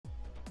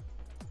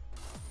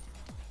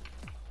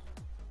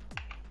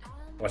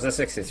Was that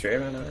 63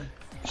 right now?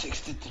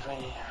 63.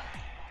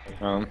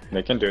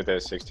 They can do their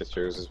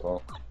 62s as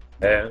well.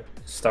 Yeah,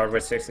 start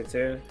with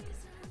 62.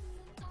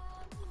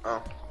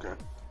 Oh, okay.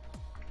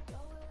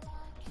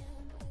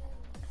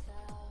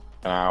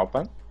 Can I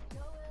open?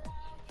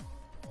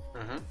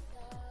 Mm-hmm.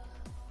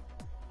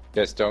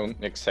 Just don't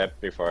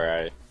accept before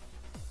I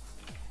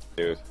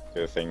do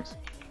things.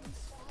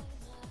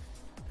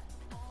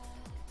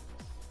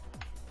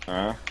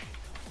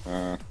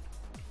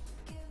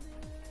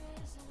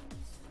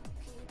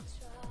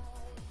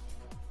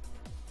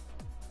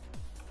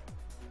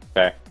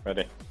 Okay,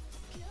 ready.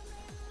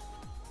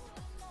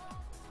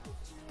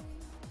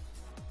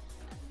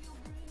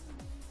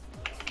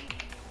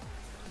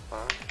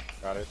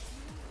 Got it.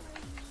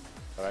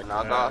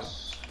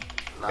 Nagas.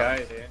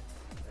 Guys here.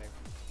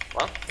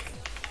 What?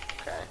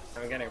 Okay.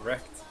 I'm getting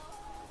wrecked.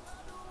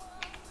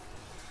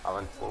 I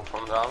went full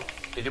from down.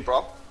 Did you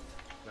prop?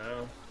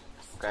 No.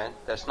 Okay,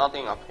 there's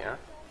nothing up here.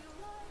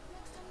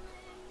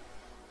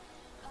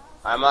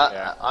 I'm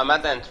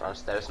at the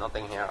entrance, there's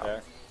nothing here. Yeah.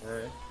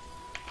 Alright.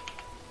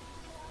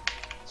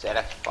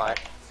 Select fire.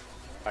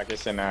 Pack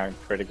is in a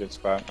pretty good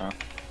spot now.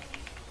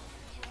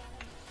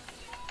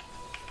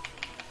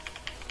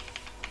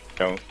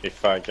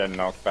 If I get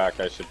knocked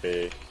back, I should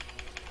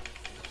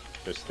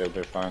still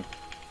be fine.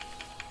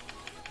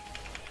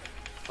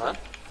 What?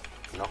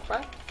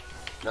 Knockback?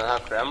 Don't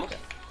have Kremls?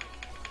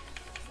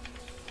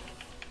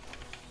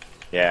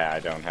 Yeah, I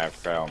don't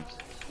have realms.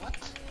 What?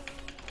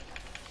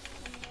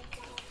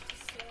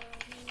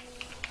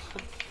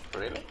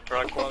 Really?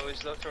 Rank 1 witch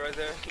doctor right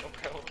there, no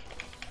problem.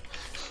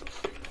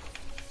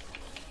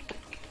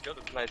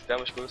 Got a nice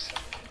damage boost.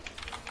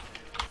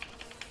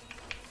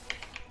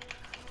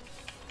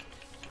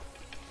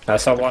 I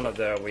saw one of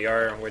the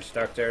VR witch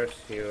doctors.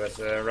 He was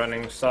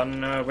running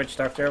Sun witch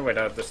doctor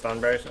without the stun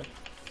bracer.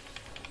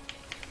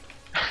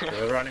 He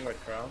was running with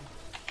Crown.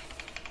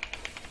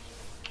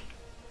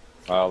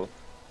 Well,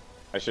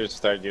 I should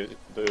start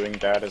doing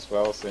that as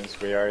well, since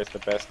VR is the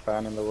best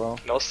clan in the world.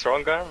 No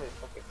strong arm, you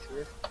fucking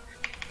serious?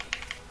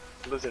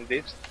 Losing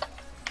dips.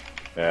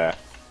 Yeah.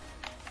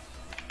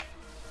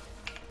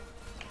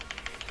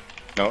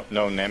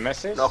 No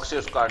Nemesis?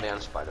 Noxious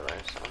Guardians, by the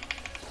way, so.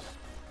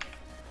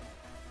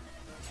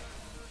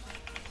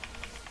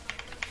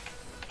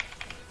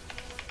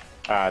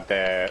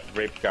 The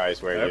RIP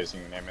guys were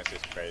using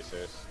Nemesis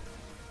bracers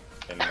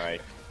in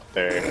like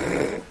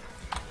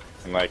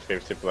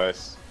 50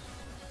 plus.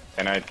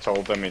 And I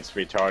told them it's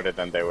retarded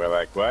and they were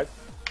like, what?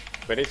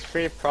 But it's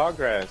free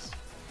progress.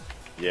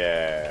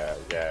 Yeah,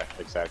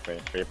 exactly.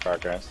 Free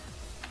progress.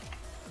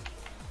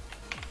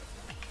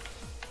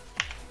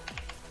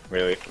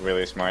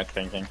 Really smart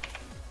thinking.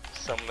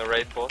 Summon the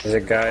raid boss.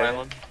 There's a guy.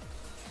 Island.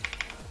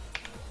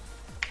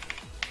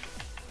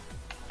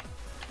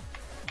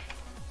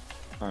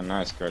 Oh,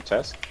 nice,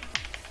 grotesque.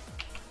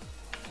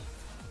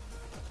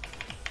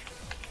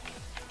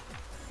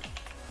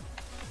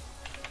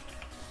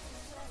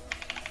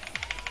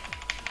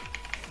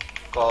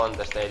 Go on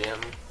the stadium.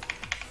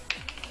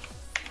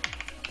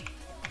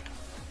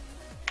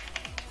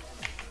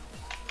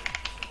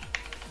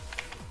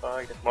 Oh,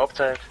 I get mob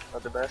type,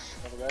 not the best,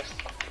 not the best.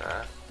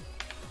 Nah.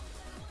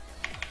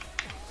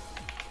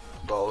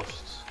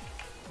 Ghosts.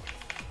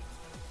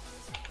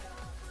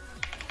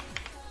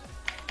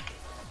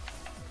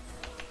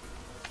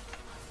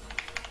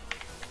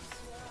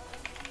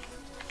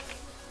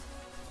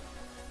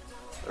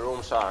 The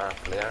rooms are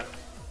clear.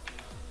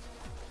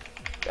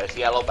 There's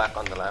yellow back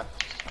on the left.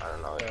 I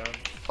don't know. Yeah.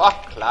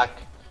 Fuck lag.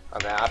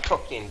 Okay, I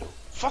propped into.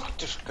 Fuck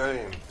this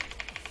game.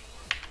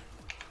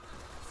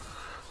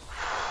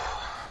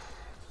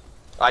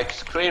 Like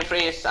screen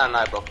freeze and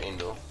I broke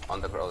into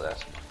on the grow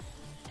desk.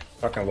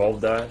 Fucking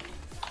wolf died.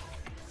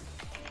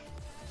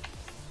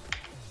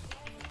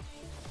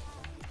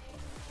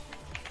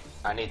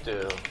 I need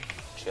to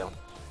chill.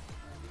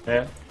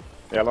 Yeah.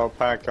 Yellow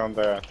pack on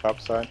the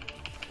top side.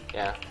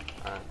 Yeah,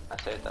 I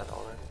said that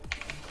already.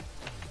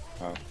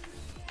 Oh.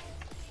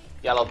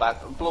 Yellow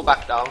back, blue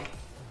back down.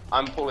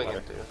 I'm pulling Okay.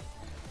 it to you.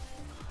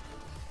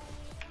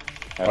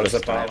 What is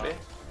the power? Maybe.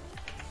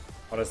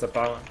 What is the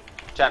power?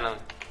 Channel.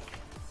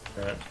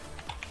 Yeah.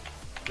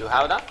 Do you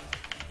have that?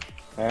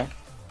 Yeah.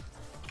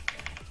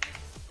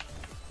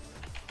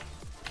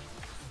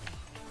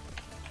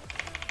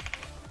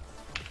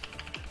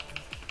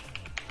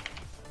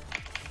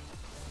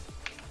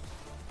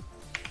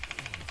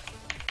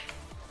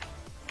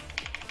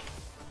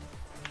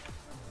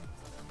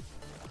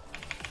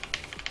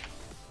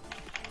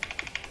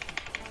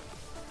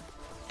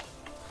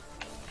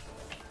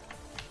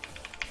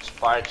 It's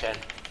fire chain,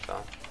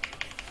 so.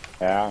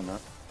 Yeah, I know.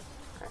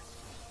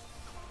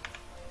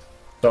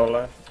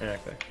 Solar? Yeah,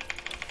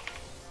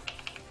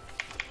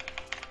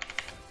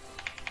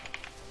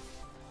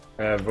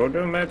 okay.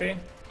 Voodoo maybe?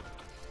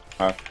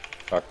 Oh,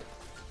 fuck.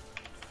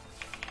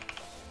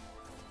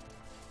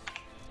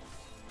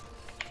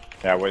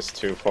 Yeah, I was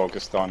too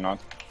focused on not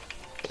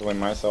killing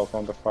myself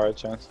on the fire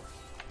chance.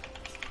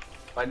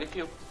 Why did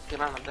you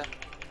kill another?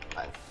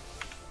 I...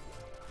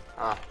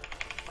 Ah,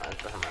 it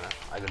doesn't matter.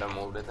 I can should have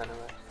moved it anyway.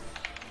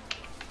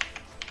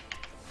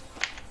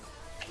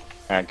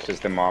 Yeah, because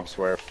the mobs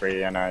were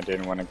free and I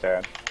didn't want to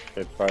get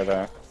hit by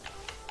that.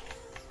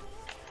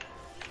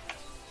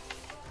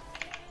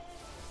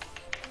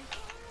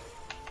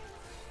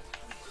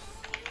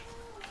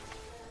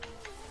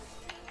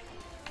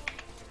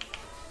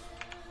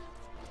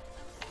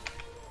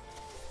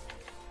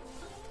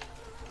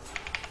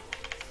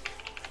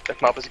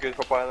 That map is good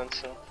for violence,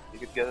 so you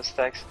could get a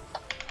stacks.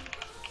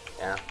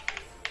 Yeah.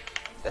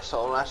 There's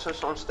soul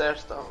lashers on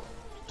stairs though.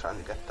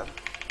 Trying to get them.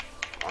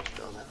 I'm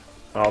still there.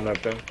 I'll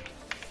knock them.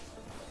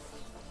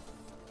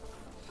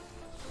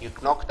 You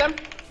knocked them?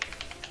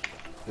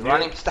 You're Yeah.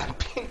 running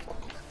stamping.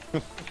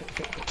 What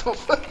the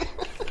fuck?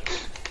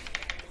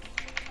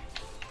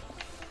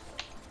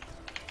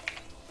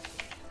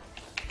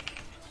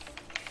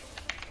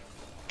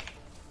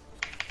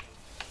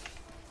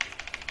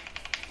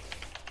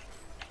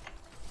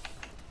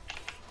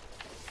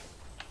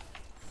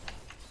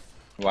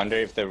 Wonder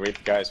if the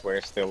RIP guys were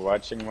still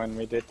watching when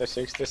we did the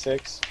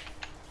 66?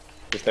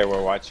 If they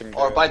were watching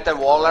Or by the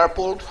wall are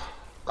pulled.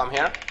 Come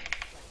here.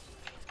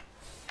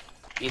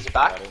 Easy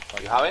back. Got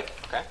it. You have it?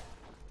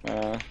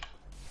 Okay.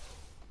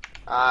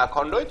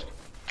 Conduit.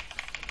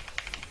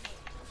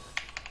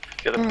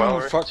 Get the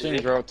power. Fucking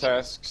GG.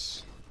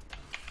 grotesques.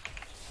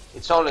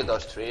 It's only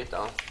those three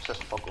though.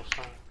 Just focus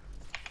on.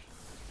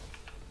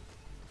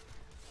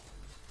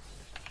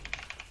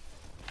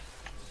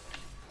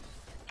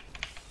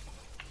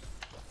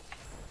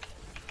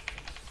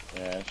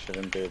 Yeah, it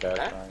shouldn't be that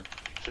Okay. hard.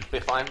 Should be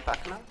fine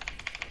back now.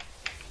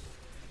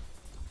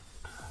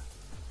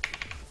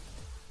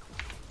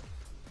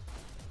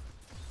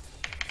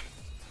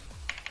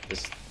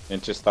 Just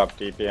need to stop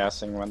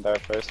DPSing when the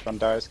first one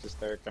dies, because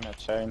they're gonna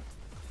chain.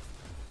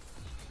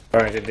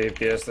 Trying to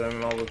DPS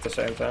them all at the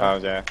same time. Oh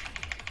yeah.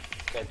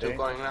 Okay, two Okay.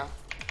 going now.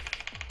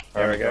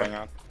 There we Are go. going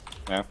on?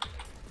 Yeah.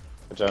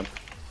 Good job.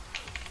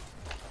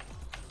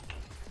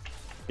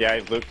 Yeah,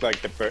 it looked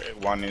like the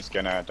one is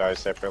gonna die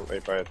separately,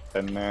 but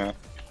then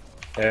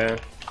Yeah.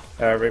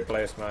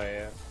 Replace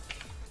my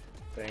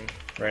thing.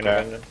 Rain Yeah.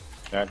 Avenger.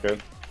 yeah,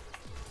 good.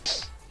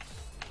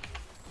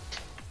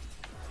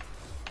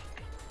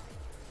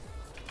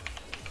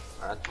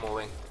 Alright,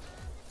 moving.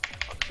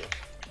 Okay.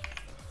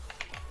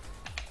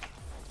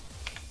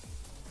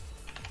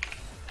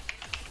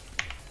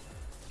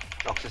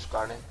 Noxus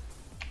guarding.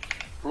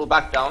 Blue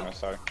back down. Oh,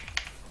 sorry.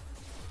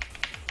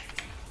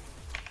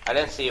 I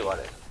didn't see what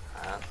it.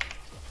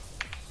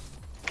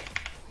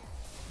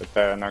 But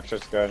the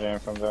Noxus Guardian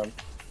from them.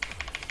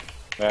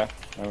 Yeah,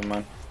 never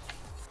mind.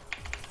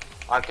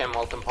 Arcane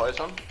Molten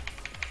Poison.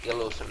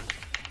 Illusion.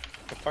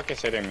 The fuck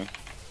is hitting me?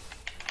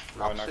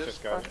 Oh, Noxus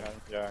Noxus guarding.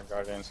 Guardian. Yeah,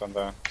 Guardians on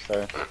the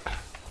stairs.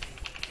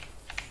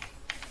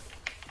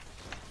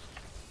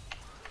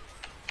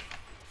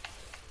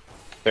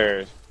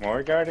 There's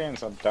more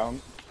Guardians on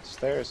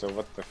downstairs, or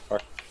what the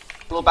fuck?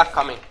 Blue back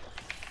coming.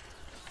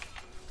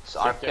 It's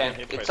getting arcane.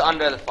 hit by It's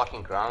under the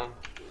fucking ground.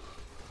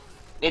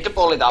 Need to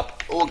pull it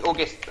up.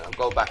 Ugis,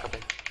 go back a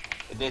bit.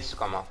 It needs to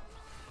come up.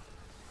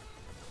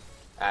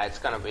 It's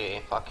gonna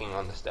be fucking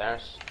on the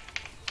stairs.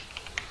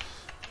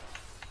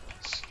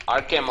 It's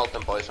arcane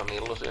molten poison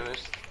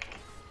illusionist.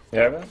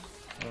 Yeah, but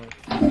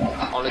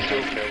Only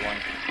two. Kill one.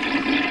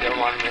 Kill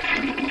one with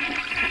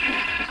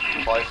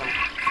poison.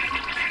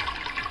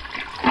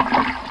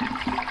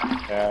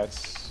 Yeah,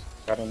 it's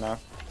got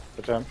enough.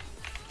 Good job.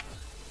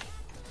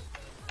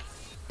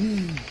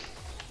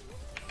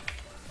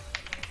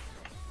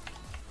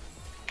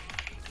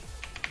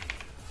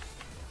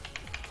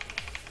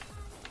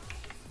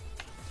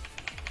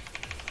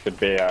 Could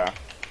be a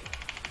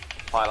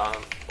Pylon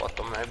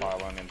bottom maybe.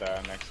 one in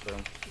the next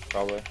room,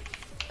 probably.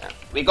 Yeah.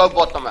 We go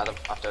bottom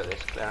after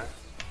this clear.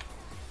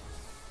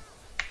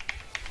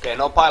 Okay,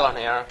 no pylon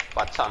here,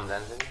 but some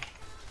density.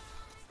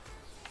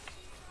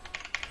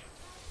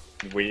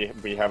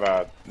 We have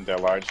the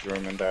large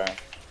room in there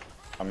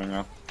coming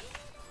up.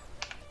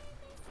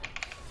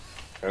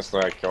 There's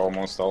like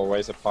almost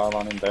always a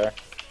pylon in there.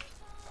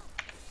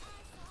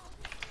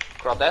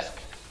 Grotesque.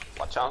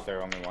 Watch out.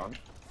 There only one.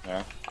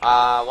 Yeah.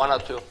 1 or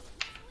 2.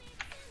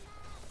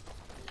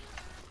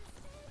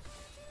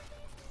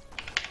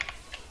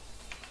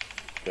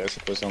 Yes,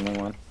 it was only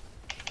one.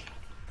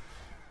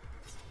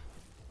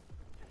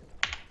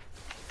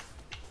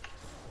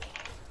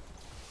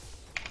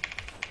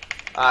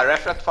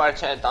 Reflect Fire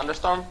Chain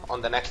Thunderstorm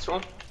on the next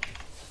room.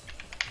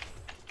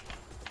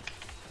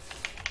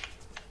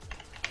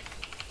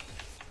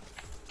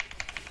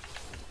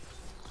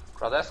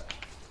 Grotesque.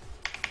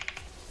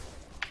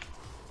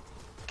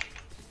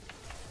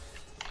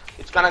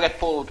 It's gonna get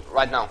pulled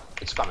right now.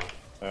 It's coming.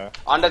 Yeah.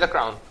 Under the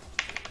ground.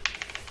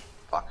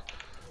 Fuck.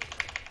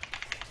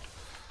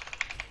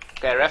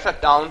 Okay,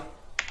 reflect down.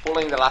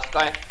 Pulling the last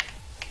guy.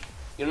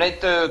 You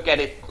need to get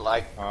it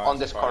like on it's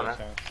this fire corner.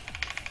 chain.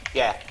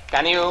 Yeah.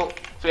 Can you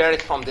clear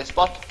it from this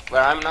spot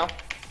where I'm now?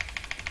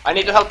 I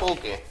need to help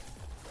Ulki.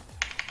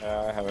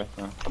 Yeah, I have it.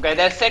 Yeah. Okay,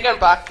 there's second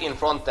back in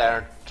front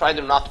there. Try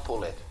to not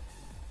pull it.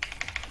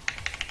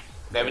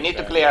 Okay, we need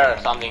to clear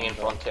something in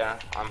front here.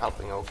 I'm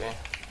helping, okay.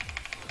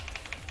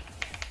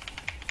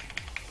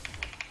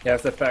 You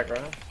have to back,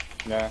 right?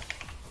 Yeah.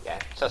 Yeah,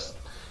 just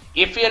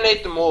if you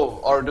need to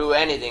move or do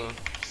anything,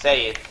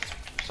 say it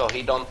so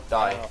he don't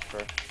die.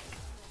 Offer.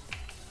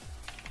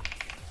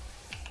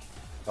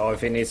 Oh,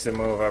 if he needs to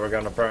move, we're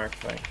gonna perk.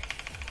 Like,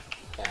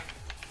 Yeah,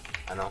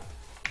 I know.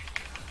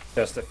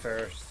 just the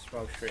first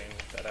smoke screen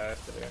that I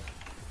have to do.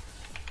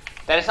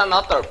 There is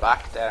another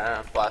back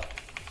there, but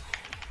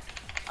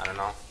I don't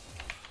know.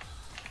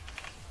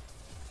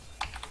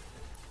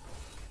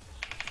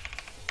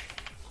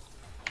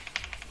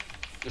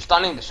 You're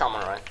stunning the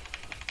shaman, right?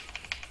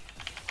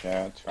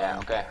 Yeah, try. Yeah,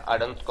 okay. I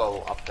don't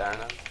go up there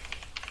then.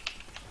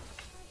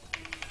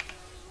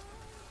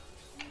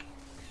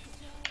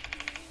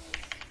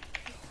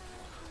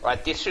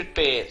 Right, this should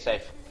be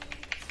safe.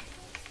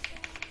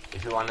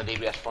 If you want a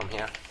DBS from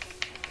here.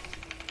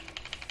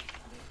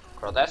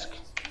 Grotesque.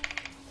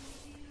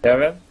 Yeah,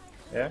 man?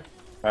 Yeah?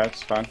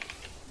 That's fine.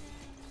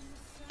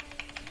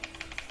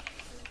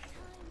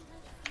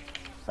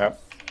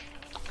 Yep.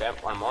 Okay,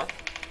 one more.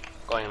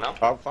 Going now.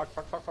 Oh, fuck.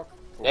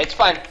 Yeah, it's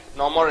fine.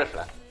 No more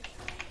reflex.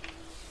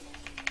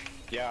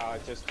 Yeah, I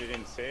just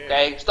didn't see it.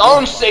 Okay,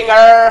 Stone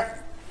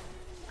Singer!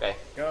 Okay.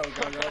 Go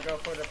for the balance.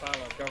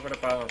 Go for the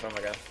balance, oh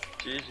my god.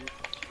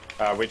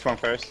 GG. Which one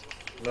first?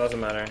 Doesn't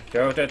matter.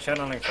 Go to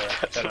channeling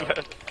first.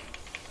 Channeling.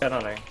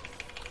 Channeling.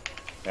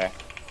 Yeah.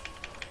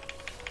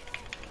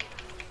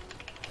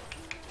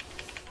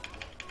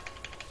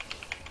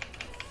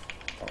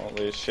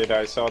 Holy shit,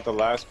 I saw the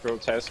last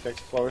grotesque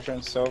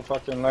explosion so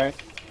fucking late.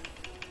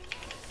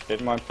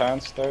 Hit my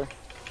pants there.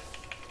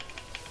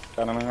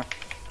 Kinda.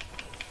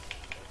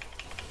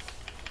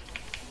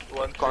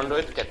 One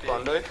Conduit, get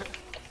conduit.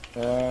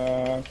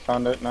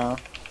 Found it now.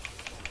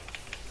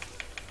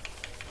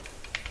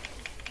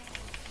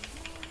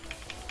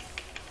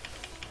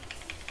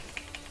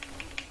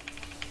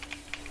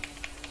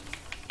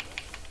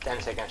 Ten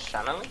seconds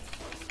channeling.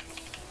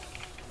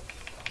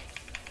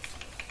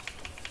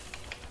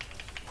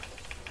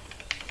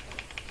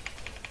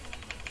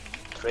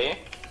 Three,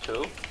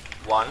 two,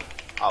 one,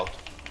 out.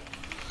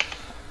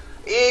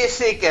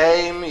 Easy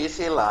game,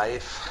 easy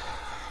life.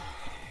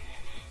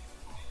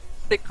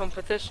 Big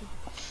competition.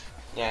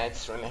 Yeah,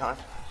 it's really hard.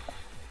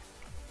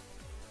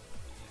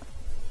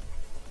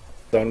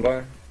 Stone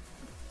bar.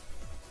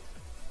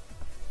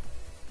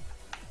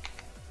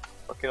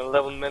 Fucking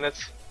 11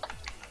 minutes.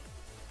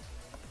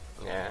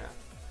 Yeah.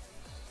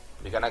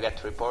 We're gonna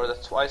get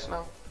reported twice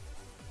now.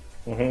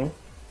 Mm-hmm.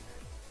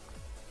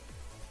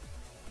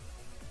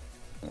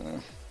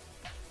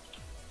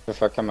 The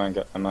fuck am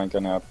I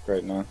gonna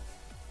upgrade now?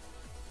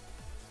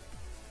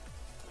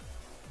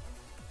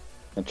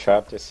 The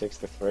trapped is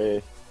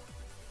 63.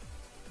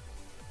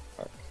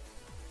 Fuck.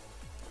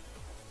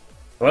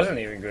 It wasn't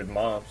even good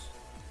mobs.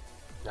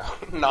 No,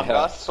 not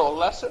Yeah. us, soul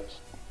lessers.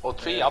 Or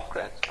three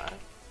upgrades, right?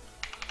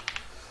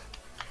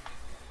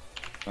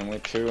 Only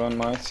 2 on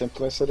my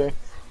simplicity.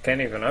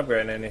 Can't even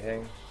upgrade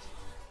anything.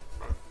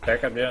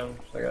 Backup gems,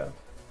 I got.